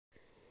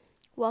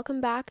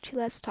Welcome back to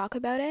Let's Talk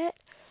About It.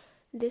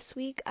 This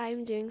week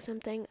I'm doing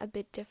something a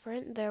bit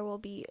different. There will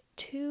be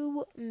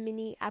 2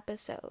 mini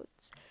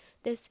episodes.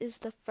 This is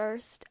the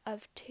first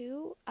of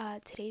 2.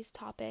 Today's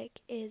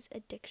topic is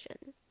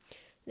addiction.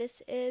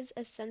 This is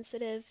a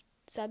sensitive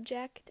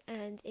subject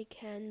and it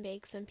can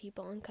make some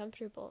people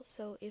uncomfortable.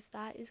 So if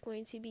that is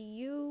going to be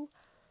you,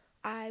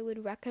 I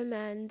would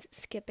recommend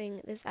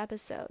skipping this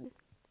episode.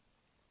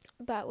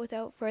 But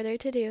without further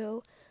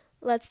ado,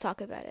 let's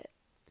talk about it.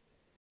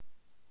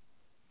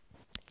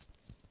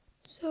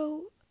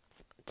 So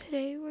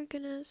today we're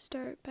gonna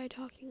start by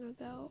talking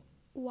about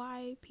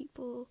why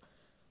people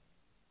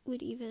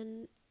would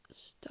even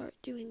start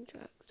doing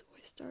drugs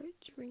or start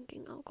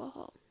drinking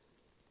alcohol.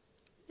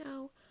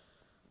 Now,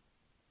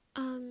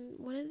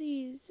 one of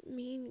these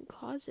main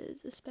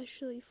causes,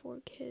 especially for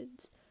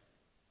kids,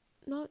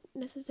 not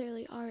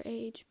necessarily our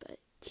age, but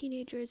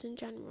teenagers in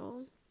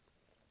general,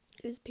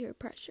 is peer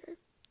pressure.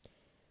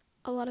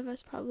 A lot of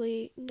us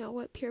probably know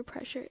what peer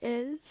pressure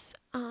is,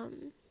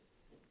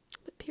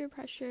 but peer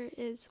pressure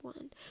is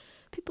when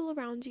people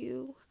around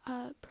you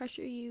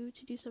pressure you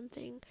to do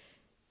something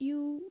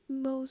you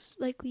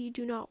most likely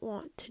do not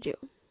want to do.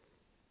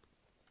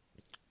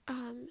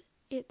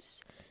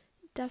 It's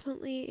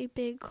definitely a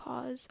big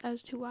cause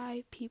as to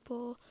why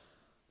people,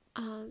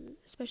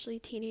 especially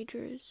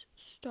teenagers,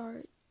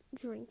 start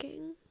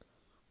drinking,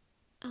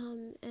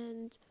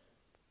 and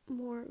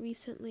more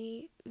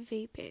recently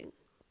vaping.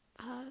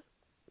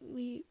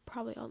 We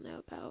probably all know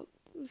about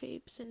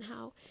vapes and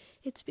how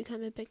it's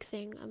become a big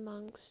thing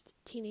amongst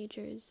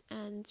teenagers,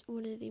 and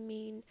one of the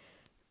main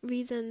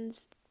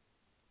reasons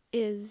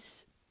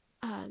is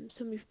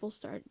so many people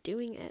start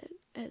doing it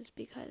is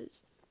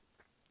because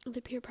of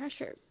the peer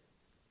pressure,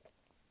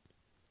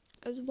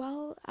 as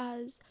well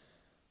as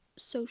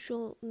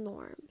social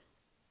norm.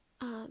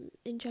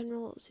 In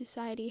general,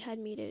 society had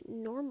made it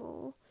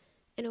normal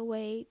in a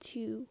way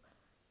to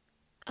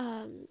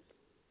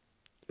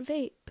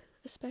vape,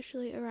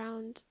 especially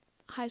around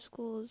high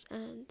schools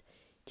and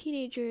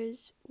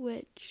teenagers,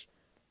 which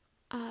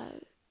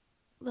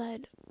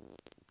led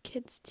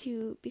kids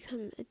to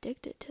become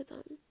addicted to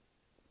them.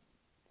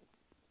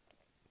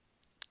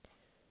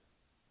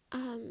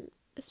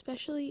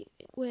 Especially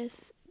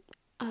with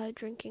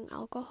drinking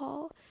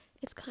alcohol,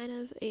 it's kind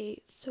of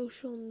a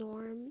social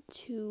norm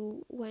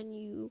to when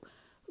you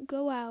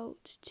go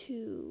out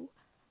to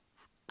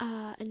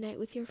a night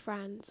with your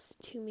friends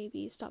to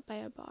maybe stop by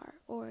a bar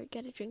or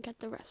get a drink at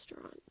the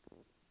restaurant.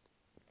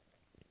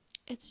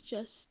 It's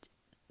just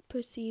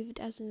perceived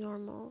as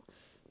normal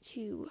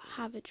to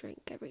have a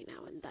drink every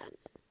now and then.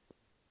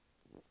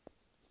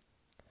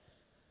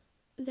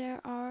 There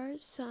are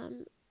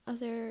some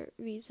other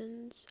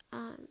reasons,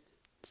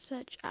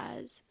 such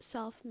as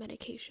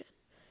self-medication.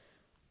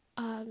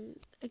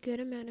 A good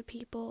amount of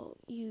people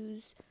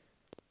use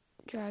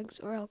drugs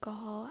or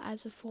alcohol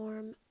as a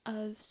form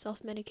of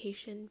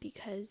self-medication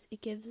because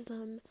it gives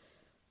them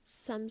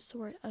some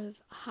sort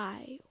of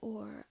high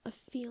or a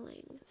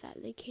feeling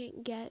that they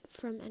can't get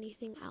from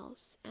anything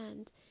else,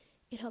 and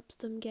it helps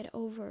them get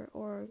over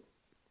or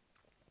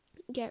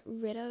get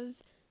rid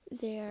of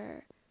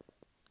their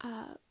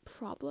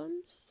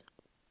problems,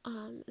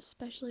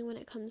 especially when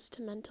it comes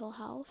to mental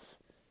health.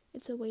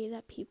 It's a way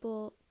that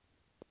people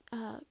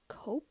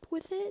cope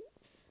with it,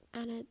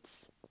 and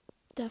it's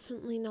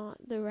definitely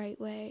not the right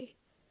way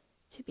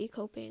to be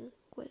coping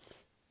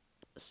with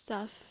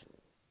stuff,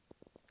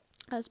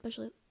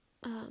 especially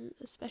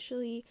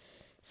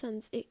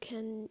since it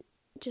can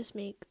just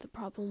make the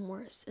problem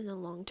worse in the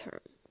long term.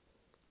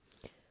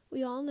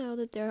 We all know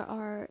that there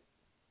are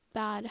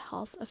bad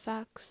health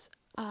effects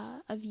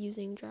of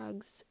using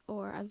drugs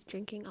or of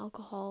drinking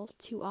alcohol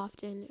too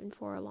often and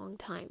for a long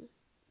time.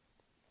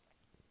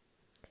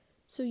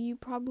 So you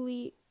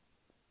probably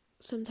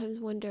sometimes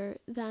wonder,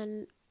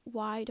 then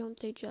why don't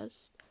they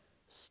just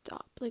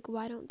stop? Like,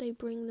 why don't they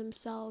bring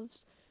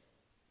themselves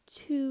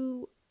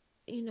to,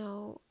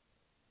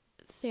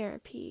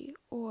 therapy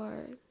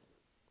or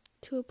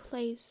to a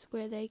place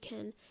where they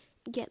can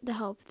get the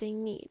help they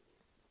need?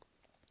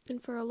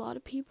 And for a lot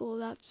of people,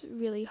 that's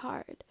really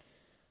hard,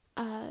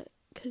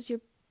 because your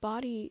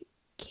body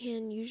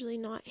can usually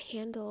not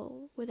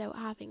handle without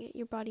having it.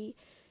 Your body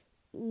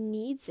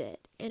needs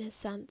it, in a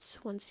sense,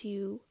 once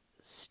you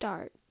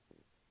start.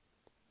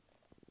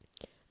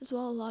 As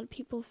well, a lot of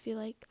people feel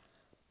like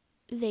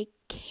they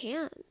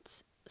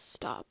can't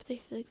stop. They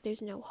feel like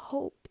there's no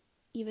hope,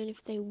 even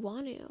if they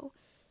want to.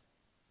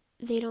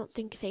 They don't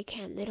think they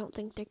can. They don't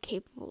think they're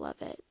capable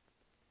of it.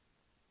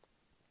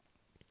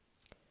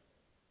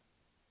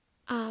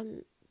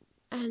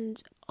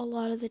 And a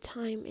lot of the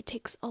time, it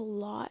takes a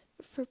lot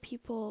for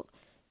people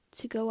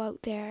to go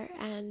out there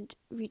and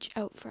reach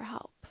out for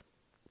help.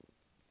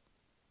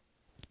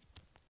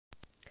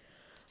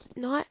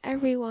 Not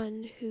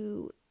everyone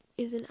who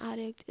is an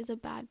addict is a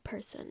bad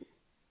person.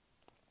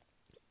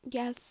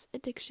 Yes,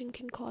 addiction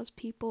can cause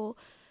people,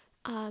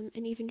 and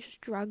even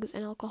just drugs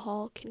and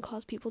alcohol can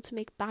cause people to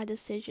make bad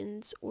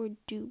decisions or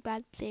do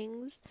bad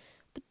things,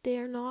 but they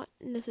are not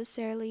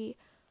necessarily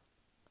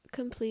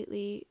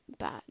completely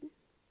bad.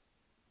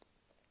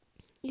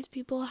 These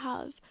people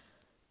have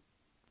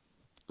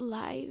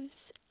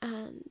lives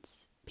and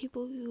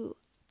people who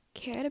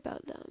cared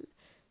about them.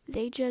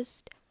 They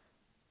just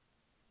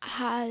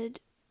had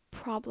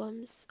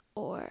problems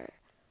or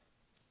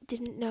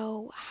didn't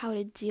know how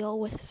to deal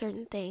with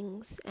certain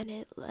things, and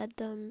it led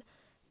them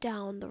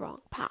down the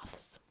wrong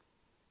paths.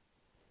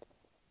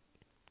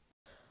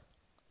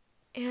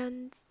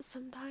 And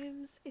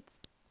sometimes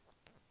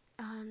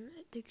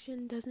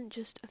addiction doesn't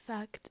just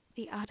affect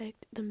the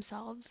addict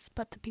themselves,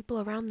 but the people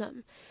around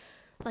them,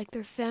 like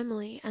their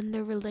family and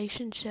their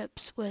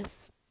relationships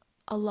with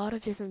a lot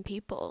of different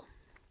people.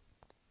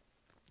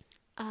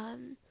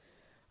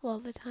 A lot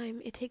of the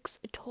time it takes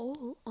a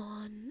toll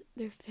on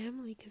their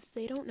family because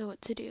they don't know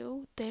what to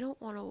do. They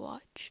don't want to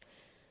watch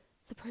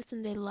the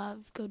person they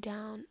love go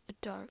down a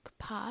dark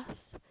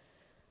path.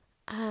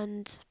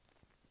 And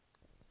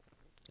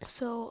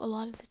so a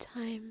lot of the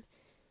time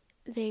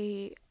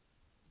they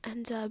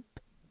end up,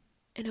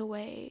 in a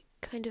way,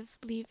 kind of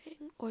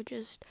leaving or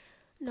just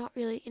not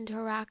really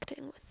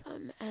interacting with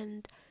them,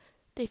 and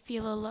they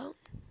feel alone,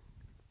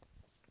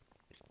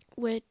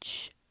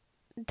 which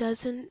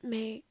doesn't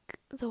make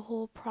the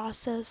whole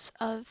process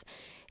of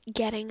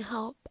getting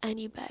help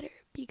any better,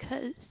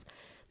 because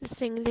the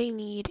thing they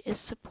need is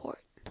support.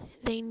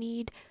 They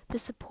need the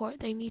support.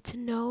 They need to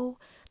know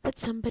that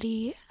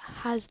somebody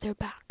has their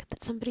back,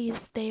 that somebody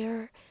is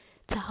there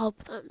to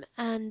help them.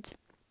 And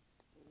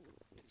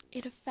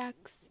it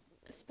affects,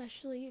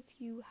 especially if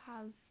you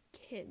have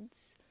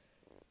kids,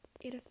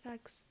 it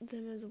affects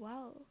them as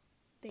well.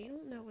 They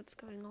don't know what's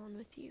going on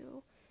with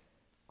you.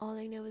 All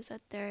they know is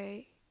that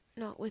they're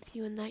not with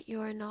you and that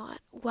you're not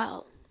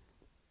well.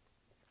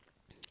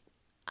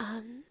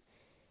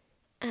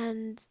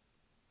 And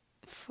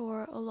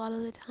for a lot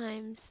of the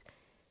times,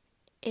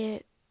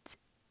 it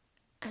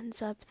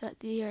ends up that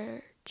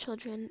their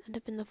children end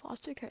up in the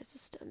foster care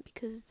system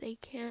because they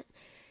can't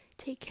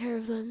take care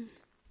of them,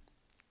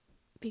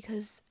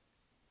 because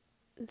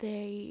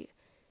they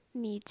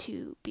need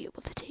to be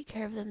able to take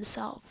care of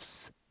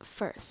themselves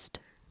first.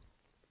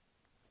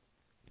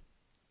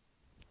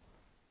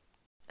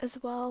 As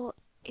well,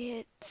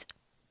 it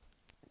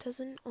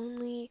doesn't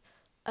only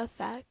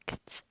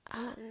affect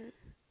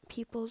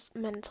people's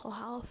mental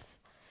health,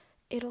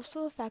 it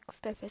also affects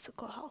their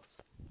physical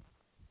health.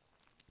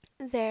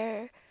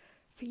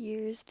 For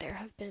years, there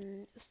have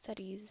been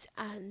studies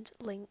and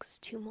links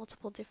to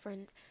multiple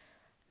different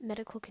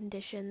medical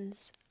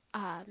conditions,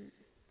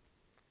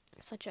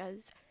 such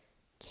as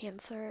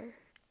cancer,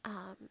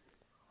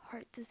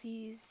 heart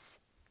disease,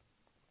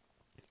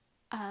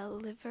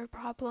 liver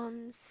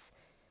problems,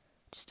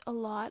 just a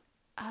lot,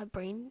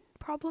 brain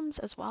problems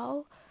as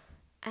well,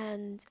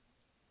 and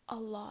a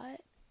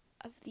lot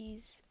of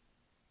these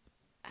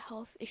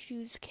health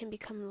issues can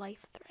become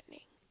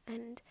life-threatening,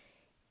 and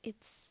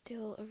it's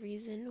still a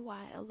reason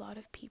why a lot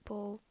of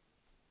people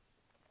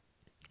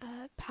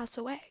pass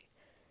away.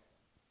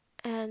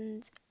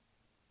 And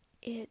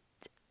it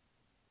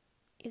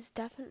is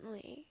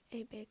definitely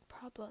a big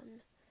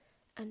problem,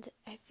 and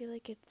I feel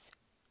like it's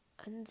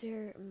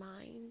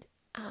undermined,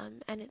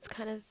 and it's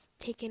kind of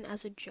taken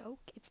as a joke.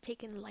 It's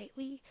taken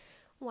lightly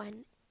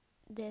when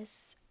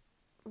this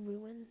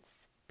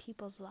ruins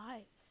people's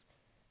lives.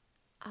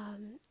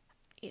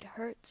 It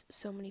hurts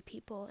so many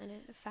people and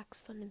it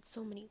affects them in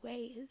so many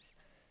ways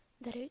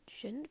that it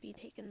shouldn't be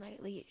taken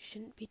lightly. It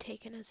shouldn't be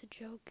taken as a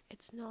joke.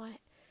 It's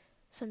not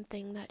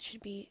something that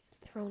should be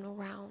thrown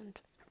around,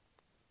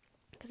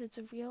 because it's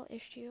a real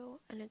issue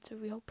and it's a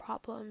real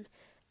problem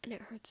and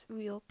it hurts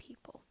real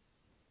people.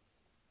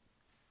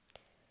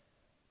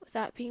 With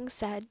that being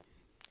said,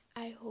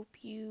 I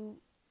hope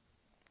you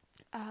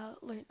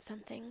learned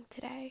something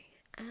today,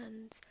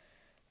 and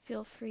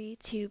feel free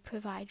to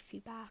provide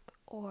feedback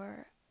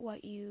or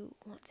what you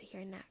want to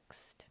hear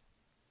next.